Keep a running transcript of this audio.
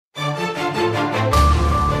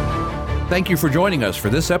Thank you for joining us for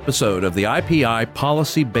this episode of the IPI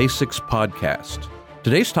Policy Basics Podcast.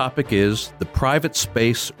 Today's topic is the private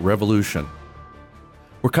space revolution.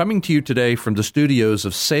 We're coming to you today from the studios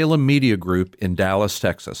of Salem Media Group in Dallas,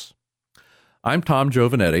 Texas. I'm Tom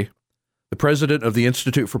Giovanetti, the president of the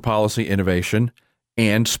Institute for Policy Innovation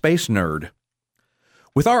and Space Nerd.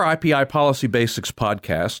 With our IPI Policy Basics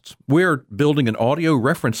podcasts, we're building an audio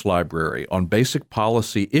reference library on basic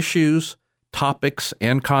policy issues, topics,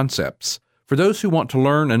 and concepts for those who want to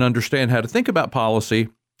learn and understand how to think about policy,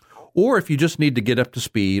 or if you just need to get up to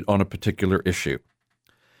speed on a particular issue.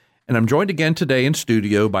 And I'm joined again today in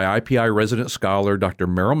studio by IPI resident scholar Dr.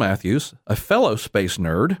 Merrill Matthews, a fellow space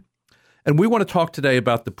nerd, and we want to talk today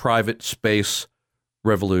about the private space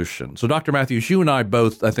revolution. So, Dr. Matthews, you and I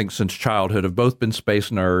both, I think since childhood, have both been space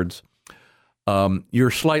nerds.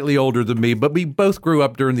 You're slightly older than me, but we both grew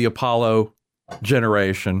up during the Apollo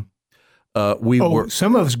generation.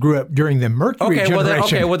 Some of us grew up during the Mercury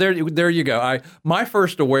generation. Well, there you go. My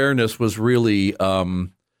first awearness was really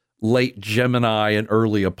late Gemini and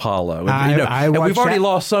early Apollo. And we've already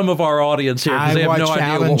lost some of our audience here because they have no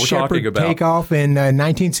idea what we're talking about. Take off in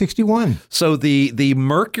 1961. So the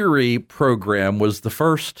Mercury program was the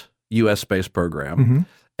first U.S. space program,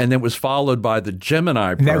 and then was followed by the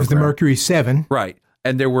Gemini program. That was the Mercury 7. Right.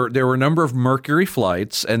 And there were a number of Mercury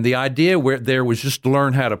flights, and the idea there was just to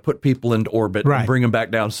learn how to put people into orbit and bring them back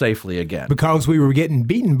down safely again. Because we were getting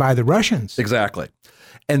beaten by the Russians. Exactly.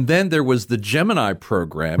 And then there was the Gemini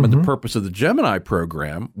program, and the purpose of the Gemini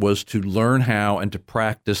program was to learn how and to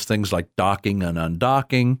practice things like docking and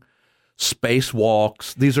undocking,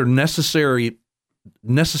 spacewalks. These are necessary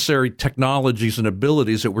technologies and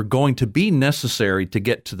abilities that were going to be necessary to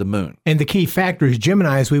get to the moon. And the key factor is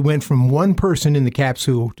Gemini is we went from one person in the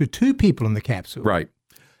capsule to two people in the capsule. Right.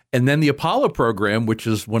 And then the Apollo program, which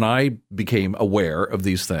is when I became aware of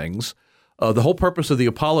these things, the whole purpose of the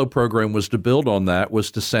Apollo program was to build on that,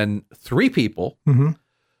 was to send three people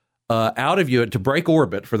out of to break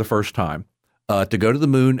orbit for the first time, to go to the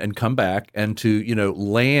moon and come back and to,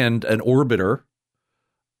 land an orbiter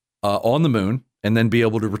on the moon and then be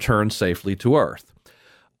able to return safely to Earth.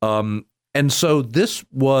 And so this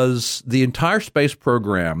was, the entire space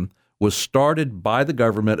program was started by the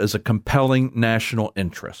government as a compelling national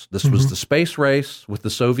interest. This was the space race with the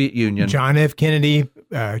Soviet Union. John F. Kennedy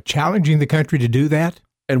challenging the country to do that.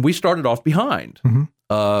 And we started off behind.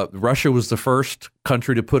 Russia was the first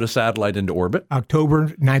country to put a satellite into orbit. October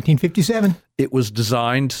 1957. It was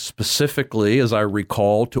designed specifically, as I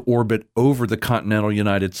recall, to orbit over the continental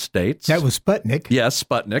United States. That was Sputnik. Yes,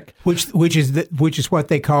 Sputnik. Which is what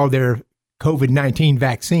they call their COVID-19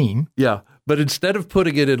 vaccine. Yeah, but instead of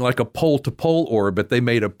putting it in like a pole-to-pole orbit, they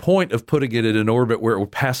made a point of putting it in an orbit were it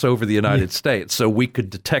would pass over the United States so we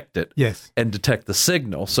could detect it and detect the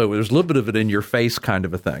signal. So there's a little bit of it in your face kind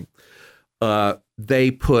of a thing.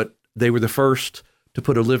 They were the first to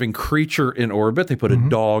put a living creature in orbit. They put a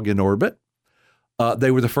dog in orbit.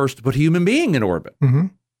 They were the first to put a human being in orbit.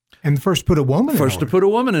 And the first to put a woman in orbit. To put a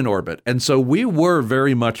woman in orbit. And so we were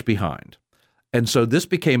very much behind. And so this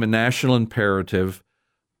became a national imperative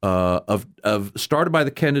of started by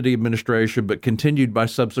the Kennedy administration, but continued by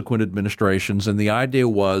subsequent administrations. And the idea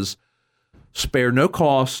was spare no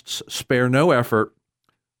costs, spare no effort.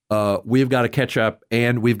 We've got to catch up,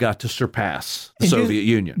 and we've got to surpass the Soviet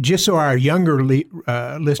Union. Just so our younger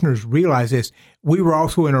listeners realize this, we were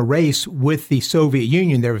also in a race with the Soviet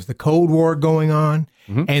Union. There was the Cold War going on,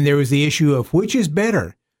 and there was the issue of which is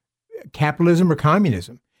better, capitalism or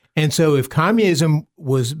communism. And so if communism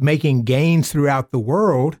was making gains throughout the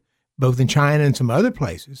world, both in China and some other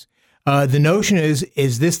places, the notion is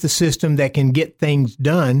this the system that can get things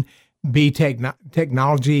done, be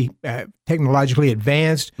technologically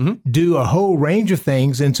advanced, do a whole range of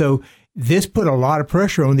things. And so this put a lot of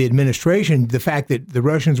pressure on the administration, the fact that the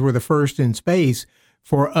Russians were the first in space,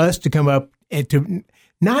 for us to come up and to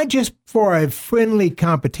not just for a friendly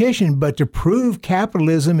competition, but to prove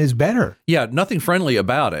capitalism is better. Yeah, nothing friendly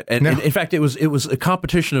about it. And in fact, it was a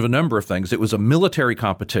competition of a number of things. It was a military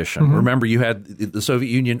competition. Remember, you had the Soviet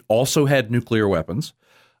Union also had nuclear weapons.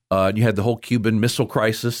 You had the whole Cuban Missile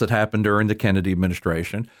Crisis that happened during the Kennedy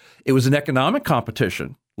administration. It was an economic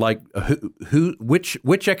competition, like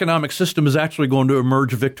which economic system is actually going to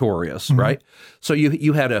emerge victorious, right? So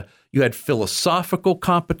you had philosophical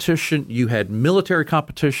competition, you had military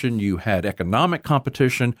competition, you had economic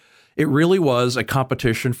competition. It really was a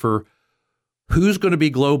competition for who's going to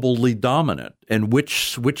be globally dominant and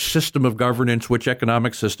which system of governance, which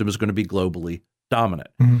economic system is going to be globally dominant.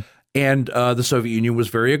 And the Soviet Union was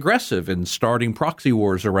very aggressive in starting proxy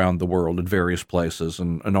wars around the world in various places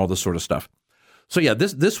and all this sort of stuff. So yeah,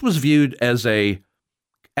 this was viewed as a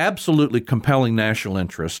absolutely compelling national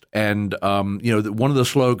interest, and one of the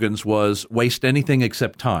slogans was "Waste anything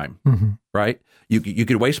except time." Right? You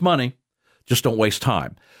could waste money, just don't waste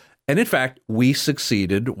time. And in fact, we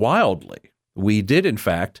succeeded wildly. We did, in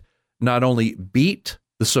fact, not only beat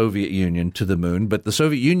the Soviet Union to the moon, but the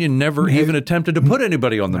Soviet Union never even attempted to put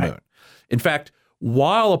anybody on the moon. In fact,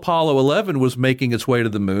 while Apollo 11 was making its way to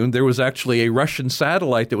the moon, there was actually a Russian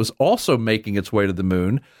satellite that was also making its way to the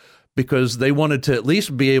moon, because they wanted to at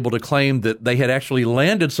least be able to claim that they had actually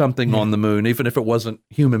landed something on the moon, even if it wasn't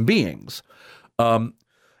human beings.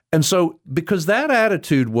 And so because that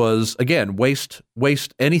attitude was, again, waste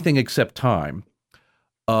anything except time,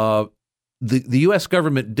 the U.S.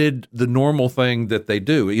 government did the normal thing that they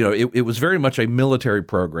do. It was very much a military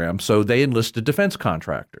program, so they enlisted defense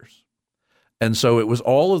contractors. And so it was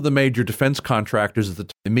all of the major defense contractors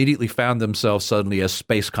that immediately found themselves suddenly as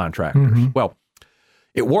space contractors. Well,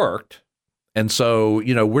 it worked. And so,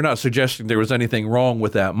 we're not suggesting there was anything wrong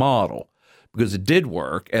with that model, because it did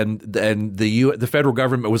work. And the federal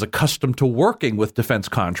government was accustomed to working with defense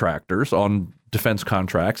contractors on defense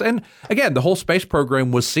contracts. And again, the whole space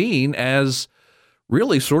program was seen as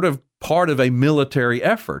really sort of part of a military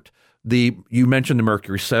effort. You mentioned the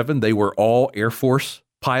Mercury 7. They were all Air Force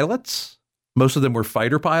pilots. Most of them were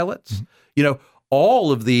fighter pilots.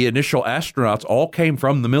 All of the initial astronauts all came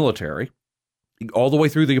from the military, all the way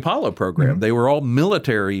through the Apollo program. They were all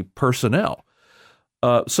military personnel.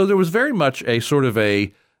 So there was very much a sort of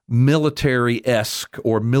a military-esque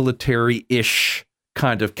or military-ish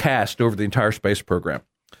kind of cast over the entire space program.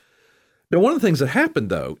 Now, one of the things that happened,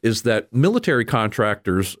 though, is that military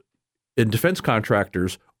contractors and defense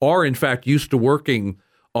contractors are, in fact, used to working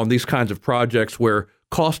on these kinds of projects where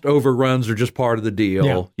cost overruns are just part of the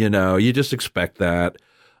deal. Yeah. You just expect that.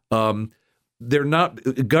 Governments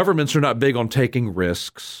are not big on taking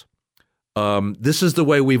risks. This is the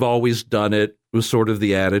way we've always done it, was sort of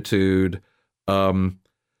the attitude. And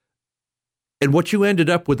what you ended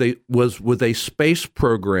up with was a space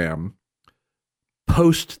program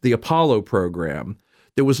post the Apollo program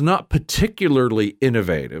that was not particularly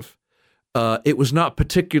innovative. It was not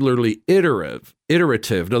particularly iterative.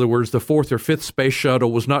 In other words, the fourth or fifth space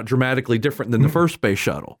shuttle was not dramatically different than the first space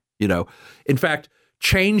shuttle. In fact,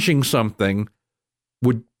 changing something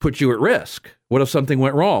would put you at risk. What if something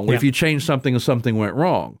went wrong? What if you changed something and something went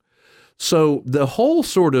wrong? So the whole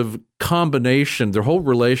sort of combination, the whole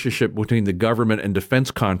relationship between the government and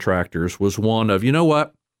defense contractors was one of, you know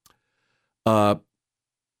what?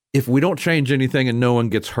 If we don't change anything and no one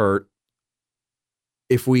gets hurt,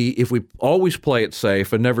 if we always play it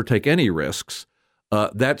safe and never take any risks,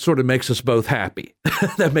 that sort of makes us both happy.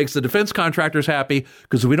 That makes the defense contractors happy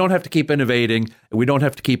because we don't have to keep innovating and we don't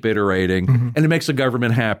have to keep iterating. And it makes the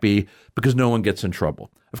government happy because no one gets in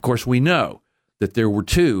trouble. Of course, we know that there were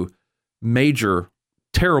two major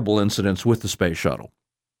terrible incidents with the space shuttle.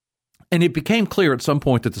 And it became clear at some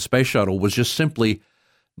point that the space shuttle was just simply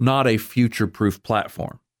not a future-proof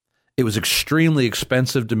platform. It was extremely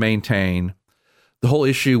expensive to maintain. The whole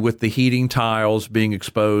issue with the heating tiles being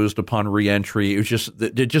exposed upon reentry, it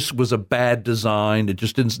just was a bad design. There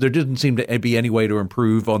didn't seem to be any way to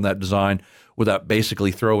improve on that design without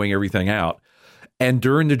basically throwing everything out. And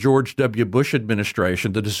during the George W. Bush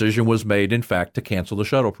administration, the decision was made, in fact, to cancel the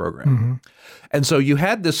shuttle program. And so you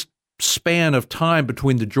had this span of time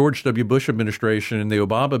between the George W. Bush administration and the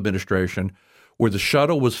Obama administration where the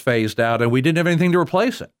shuttle was phased out and we didn't have anything to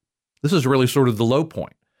replace it. This is really sort of the low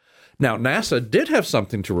point. Now, NASA did have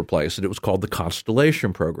something to replace it. It was called the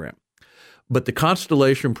Constellation program. But the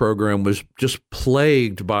Constellation program was just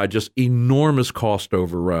plagued by just enormous cost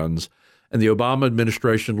overruns, and the Obama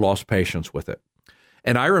administration lost patience with it.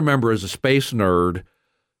 And I remember as a space nerd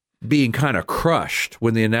being kind of crushed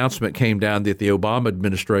when the announcement came down that the Obama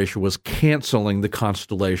administration was canceling the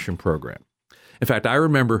Constellation program. In fact, I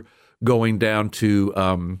remember going down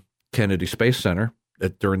to Kennedy Space Center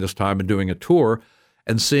during this time and doing a tour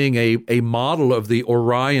and seeing a model of the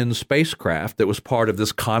Orion spacecraft that was part of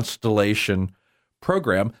this Constellation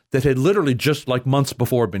program that had literally just like months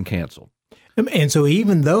before been canceled. And so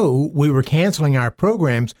even though we were canceling our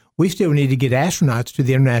programs, we still need to get astronauts to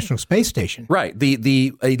the International Space Station. Right.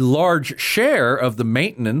 A large share of the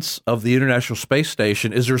maintenance of the International Space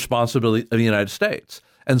Station is the responsibility of the United States.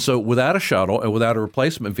 And so without a shuttle and without a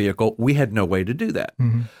replacement vehicle, we had no way to do that.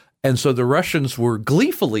 And so the Russians were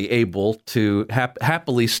gleefully able to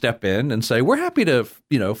happily step in and say, we're happy to,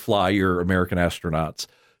 fly your American astronauts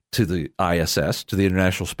to the ISS, to the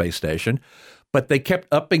International Space Station. But they kept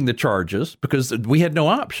upping the charges because we had no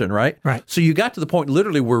option, right? Right. So you got to the point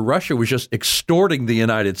literally where Russia was just extorting the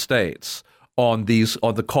United States on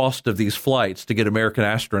the cost of these flights to get American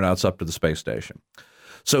astronauts up to the space station.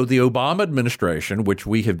 So the Obama administration, which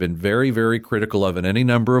we have been very, very critical of in any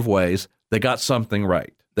number of ways, they got something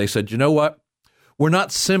right. They said, you know what? We're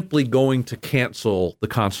not simply going to cancel the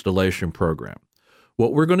Constellation program.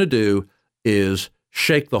 What we're going to do is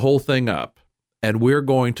shake the whole thing up, and we're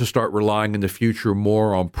going to start relying in the future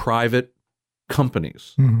more on private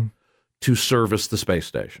companies to service the space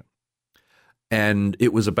station. And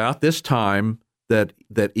it was about this time that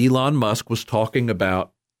Elon Musk was talking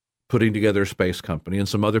about putting together a space company, and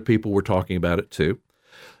some other people were talking about it too.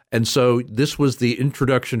 And so this was the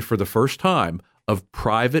introduction for the first time of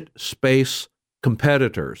private space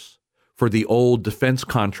competitors for the old defense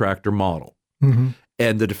contractor model.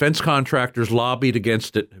 And the defense contractors lobbied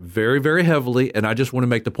against it very, very heavily. And I just want to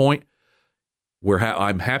make the point,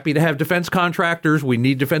 I'm happy to have defense contractors. We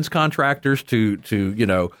need defense contractors to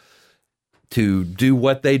do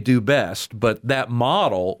what they do best. But that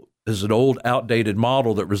model is an old, outdated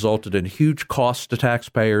model that resulted in huge costs to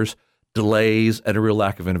taxpayers, delays, and a real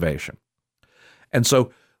lack of innovation. And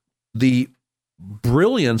so the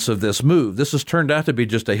brilliance of this move, this has turned out to be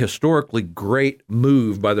just a historically great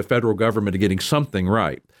move by the federal government to getting something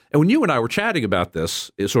right. And when you and I were chatting about this,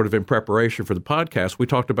 sort of in preparation for the podcast, we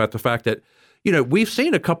talked about the fact that, we've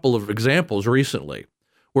seen a couple of examples recently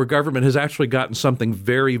where government has actually gotten something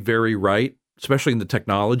very, very right, especially in the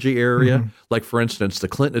technology area. Like, for instance, the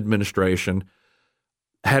Clinton administration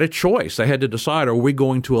had a choice. They had to decide, are we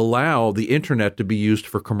going to allow the internet to be used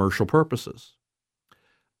for commercial purposes?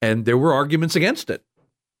 And there were arguments against it.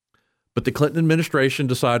 But the Clinton administration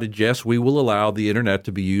decided, yes, we will allow the internet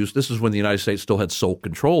to be used. This is when the United States still had sole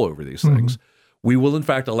control over these things. We will, in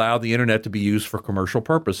fact, allow the internet to be used for commercial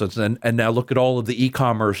purposes. And now look at all of the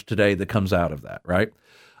e-commerce today that comes out of that, right?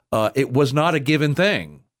 It was not a given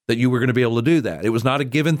thing that you were going to be able to do that. It was not a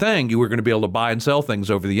given thing you were going to be able to buy and sell things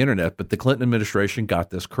over the internet, but the Clinton administration got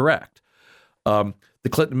this correct. The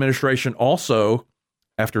Clinton administration also,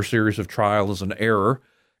 after a series of trials and error,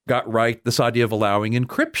 got right this idea of allowing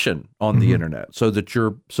encryption on the internet so that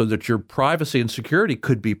your privacy and security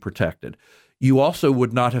could be protected. You also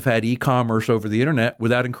would not have had e-commerce over the internet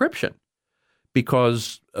without encryption,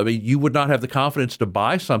 because you would not have the confidence to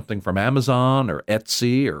buy something from Amazon or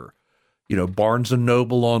Etsy or Barnes and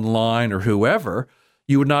Noble online or whoever.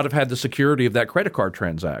 You would not have had the security of that credit card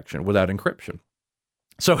transaction without encryption.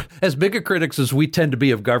 So as big a critics as we tend to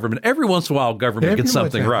be of government, every once in a while government gets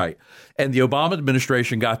something right. And the Obama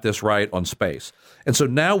administration got this right on space. And so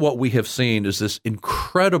now what we have seen is this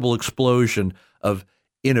incredible explosion of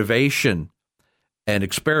innovation and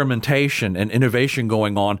experimentation and innovation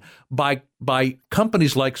going on by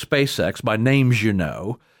companies like SpaceX, by names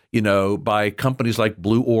by companies like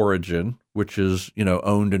Blue Origin, which is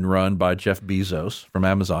owned and run by Jeff Bezos from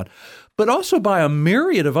Amazon, but also by a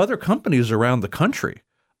myriad of other companies around the country.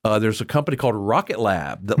 There's a company called Rocket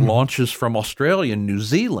Lab that launches from Australia and New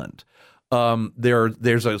Zealand.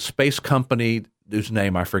 There's a space company whose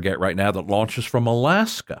name I forget right now that launches from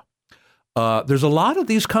Alaska. There's a lot of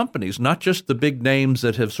these companies, not just the big names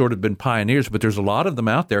that have sort of been pioneers, but there's a lot of them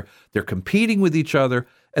out there. They're competing with each other,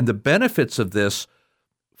 and the benefits of this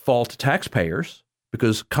fall to taxpayers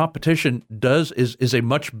because competition is a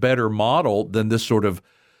much better model than this sort of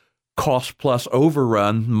cost plus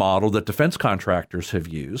overrun model that defense contractors have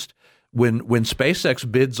used. When SpaceX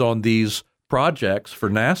bids on these projects for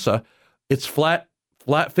NASA, it's flat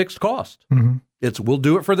fixed cost. It's we'll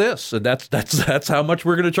do it for this, and that's how much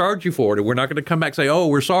we're going to charge you for it. And we're not going to come back and say, oh,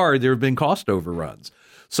 we're sorry, there have been cost overruns.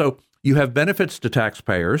 So you have benefits to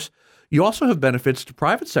taxpayers. You also have benefits to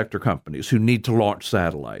private sector companies who need to launch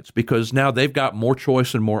satellites because now they've got more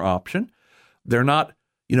choice and more option. They're not,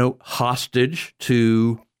 hostage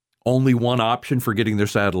to only one option for getting their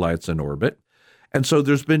satellites in orbit. And so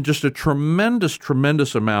there's been just a tremendous,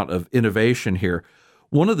 tremendous amount of innovation here.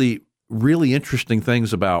 One of the really interesting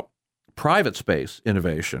things about private space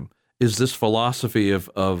innovation is this philosophy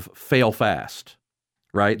of fail fast,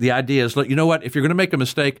 right? The idea is, you know what, if you're going to make a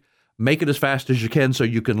mistake, make it as fast as you can so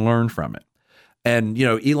you can learn from it. And,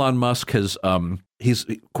 Elon Musk has,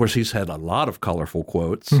 he's had a lot of colorful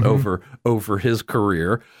quotes over his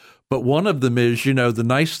career. But one of them is, the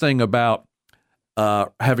nice thing about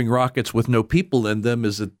having rockets with no people in them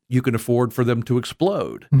is that you can afford for them to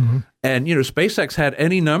explode. And, SpaceX had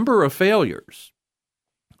any number of failures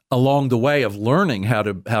along the way of learning how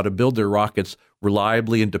to build their rockets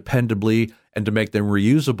reliably and dependably and to make them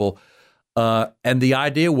reusable. And the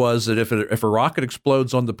idea was that if a rocket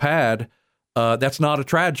explodes on the pad, that's not a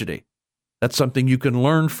tragedy. That's something you can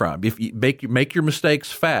learn from. If you make your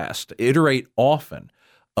mistakes fast, iterate often,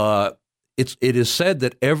 it is said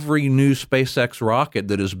that every new SpaceX rocket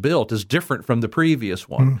that is built is different from the previous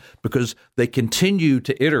one because they continue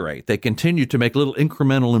to iterate. They continue to make little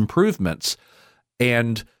incremental improvements,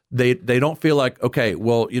 and they don't feel like, okay,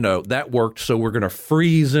 well, that worked, so we're going to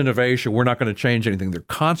freeze innovation. We're not going to change anything. They're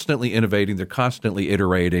constantly innovating. They're constantly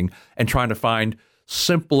iterating and trying to find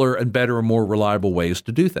simpler and better and more reliable ways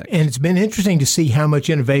to do things. And it's been interesting to see how much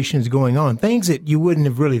innovation is going on, things that you wouldn't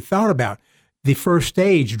have really thought about. The first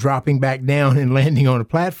stage, dropping back down and landing on a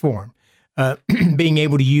platform, being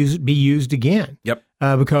able to be used again. Yep.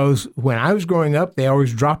 Because when I was growing up, they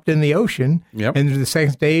always dropped in the ocean, and there's the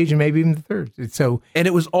second stage and maybe even the third. And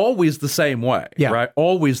it was always the same way, right?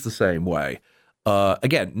 Always the same way.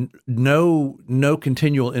 Again, no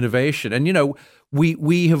continual innovation. And,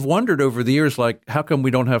 we have wondered over the years, like, how come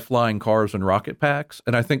we don't have flying cars and rocket packs?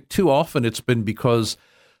 And I think too often it's been because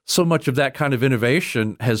so much of that kind of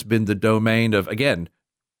innovation has been the domain of, again,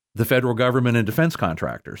 the federal government and defense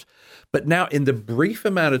contractors. But now, in the brief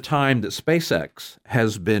amount of time that SpaceX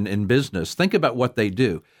has been in business, think about what they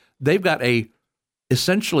do. They've got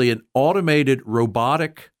essentially an automated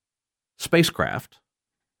robotic spacecraft,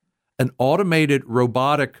 an automated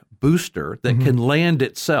robotic booster that can land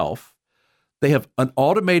itself. They have an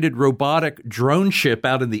automated robotic drone ship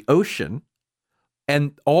out in the ocean.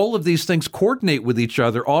 And all of these things coordinate with each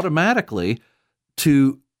other automatically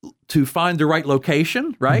to find the right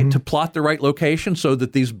location, right? To plot the right location so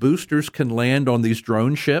that these boosters can land on these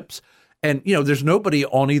drone ships. And, there's nobody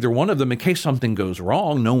on either one of them in case something goes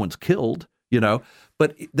wrong. No one's killed,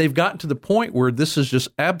 But they've gotten to the point where this is just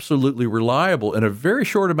absolutely reliable in a very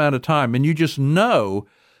short amount of time. And you just know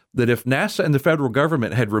that if NASA and the federal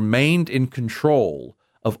government had remained in control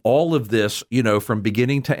of all of this, from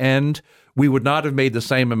beginning to end, we would not have made the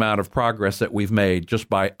same amount of progress that we've made just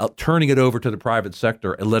by turning it over to the private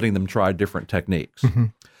sector and letting them try different techniques.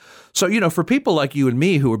 So, for people like you and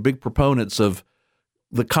me who are big proponents of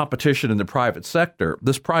the competition in the private sector,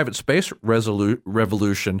 this private space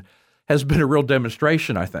revolution has been a real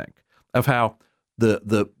demonstration, I think, of how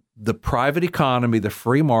the private economy, the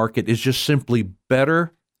free market, is just simply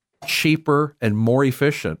better, cheaper, and more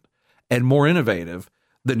efficient and more innovative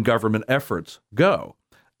than government efforts go.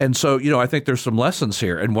 And so, I think there's some lessons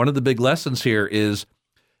here. And one of the big lessons here is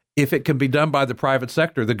if it can be done by the private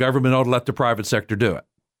sector, the government ought to let the private sector do it.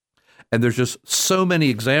 And there's just so many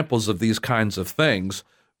examples of these kinds of things.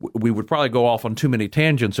 We would probably go off on too many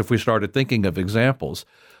tangents if we started thinking of examples.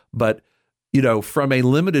 But, from a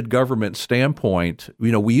limited government standpoint,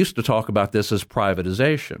 we used to talk about this as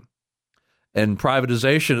privatization. And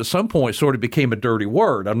privatization at some point sort of became a dirty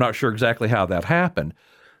word. I'm not sure exactly how that happened.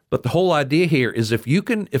 But the whole idea here is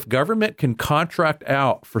if government can contract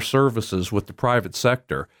out for services with the private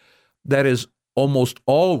sector, that is almost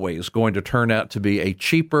always going to turn out to be a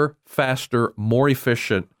cheaper, faster, more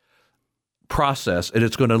efficient process, and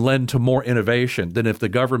it's going to lend to more innovation than if the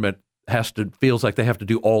government feels like they have to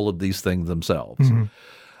do all of these things themselves.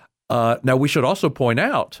 Now, we should also point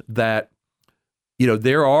out that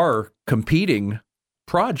there are competing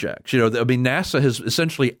projects. NASA has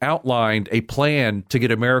essentially outlined a plan to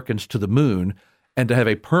get Americans to the moon and to have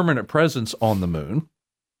a permanent presence on the moon.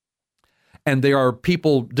 And there are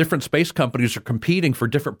different space companies are competing for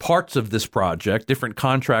different parts of this project, different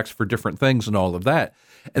contracts for different things and all of that.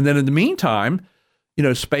 And then in the meantime,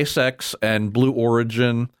 SpaceX and Blue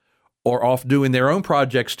Origin are off doing their own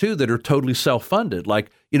projects too that are totally self-funded. Like,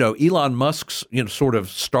 Elon Musk's, sort of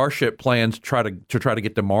Starship plans to try to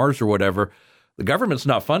get to Mars or whatever. The government's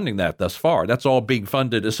not funding that thus far. That's all being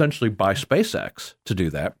funded essentially by SpaceX to do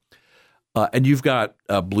that. And you've got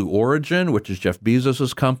Blue Origin, which is Jeff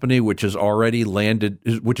Bezos's company, which has already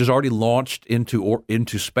launched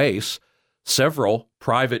into space several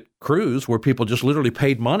private crews where people just literally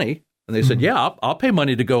paid money. And they said, yeah, I'll pay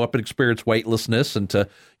money to go up and experience weightlessness and to,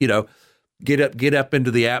 get up into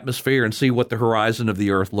the atmosphere and see what the horizon of the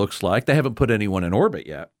Earth looks like. They haven't put anyone in orbit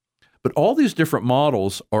yet. But all these different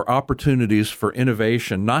models are opportunities for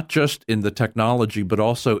innovation, not just in the technology, but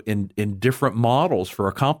also in different models for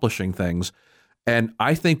accomplishing things. And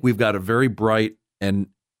I think we've got a very bright and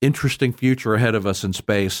interesting future ahead of us in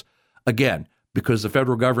space, again, because the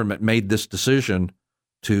federal government made this decision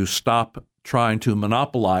to stop trying to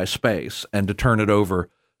monopolize space and to turn it over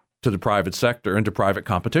to the private sector and to private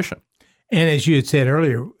competition. And as you had said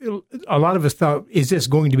earlier, a lot of us thought, is this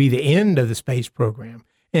going to be the end of the space program?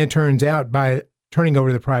 And it turns out by turning over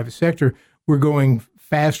to the private sector, we're going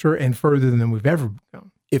faster and further than we've ever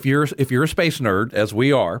gone. If you're a space nerd, as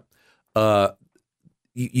we are,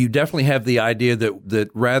 you definitely have the idea that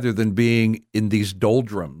rather than being in these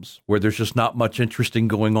doldrums where there's just not much interesting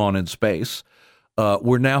going on in space,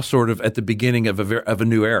 we're now sort of at the beginning of a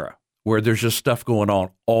new era where there's just stuff going on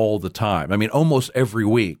all the time. I mean, almost every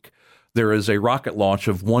week there is a rocket launch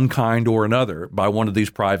of one kind or another by one of these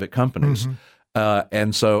private companies.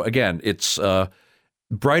 And so, again, it's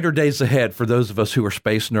brighter days ahead for those of us who are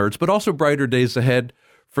space nerds, but also brighter days ahead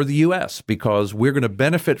for the U.S. because we're going to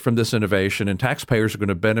benefit from this innovation and taxpayers are going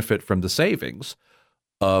to benefit from the savings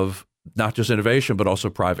of not just innovation, but also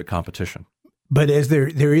private competition. But as there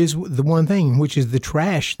is the one thing, which is the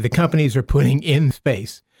trash the companies are putting in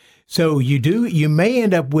space. So you may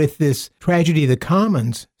end up with this tragedy of the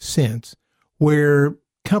commons sense where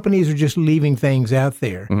companies are just leaving things out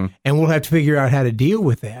there, and we'll have to figure out how to deal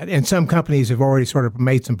with that. And some companies have already sort of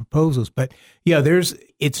made some proposals, but yeah,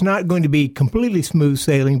 it's not going to be completely smooth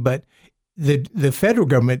sailing, but the federal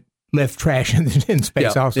government left trash in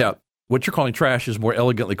space also. Yeah. What you're calling trash is more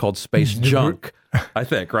elegantly called space junk, I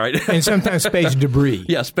think, right? And sometimes space debris.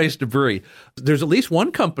 Yeah, space debris. There's at least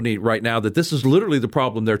one company right now that this is literally the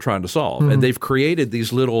problem they're trying to solve. And they've created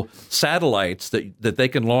these little satellites that they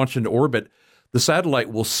can launch into orbit. The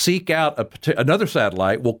satellite will seek out another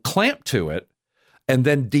satellite, will clamp to it, and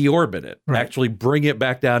then deorbit it, actually bring it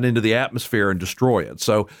back down into the atmosphere and destroy it.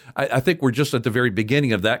 So I think we're just at the very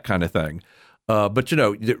beginning of that kind of thing. But,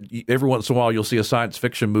 every once in a while you'll see a science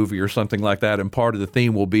fiction movie or something like that, and part of the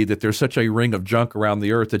theme will be that there's such a ring of junk around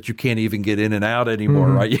the Earth that you can't even get in and out anymore,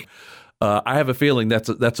 right? I have a feeling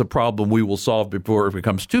that's a problem we will solve before it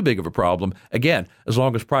becomes too big of a problem, again, as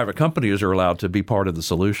long as private companies are allowed to be part of the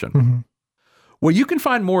solution. Well, you can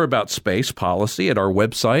find more about space policy at our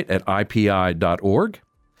website at ipi.org.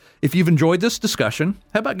 If you've enjoyed this discussion,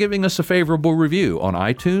 how about giving us a favorable review on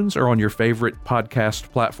iTunes or on your favorite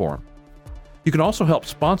podcast platform? You can also help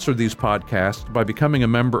sponsor these podcasts by becoming a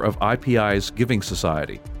member of IPI's Giving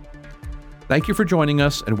Society. Thank you for joining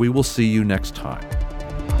us, and we will see you next time.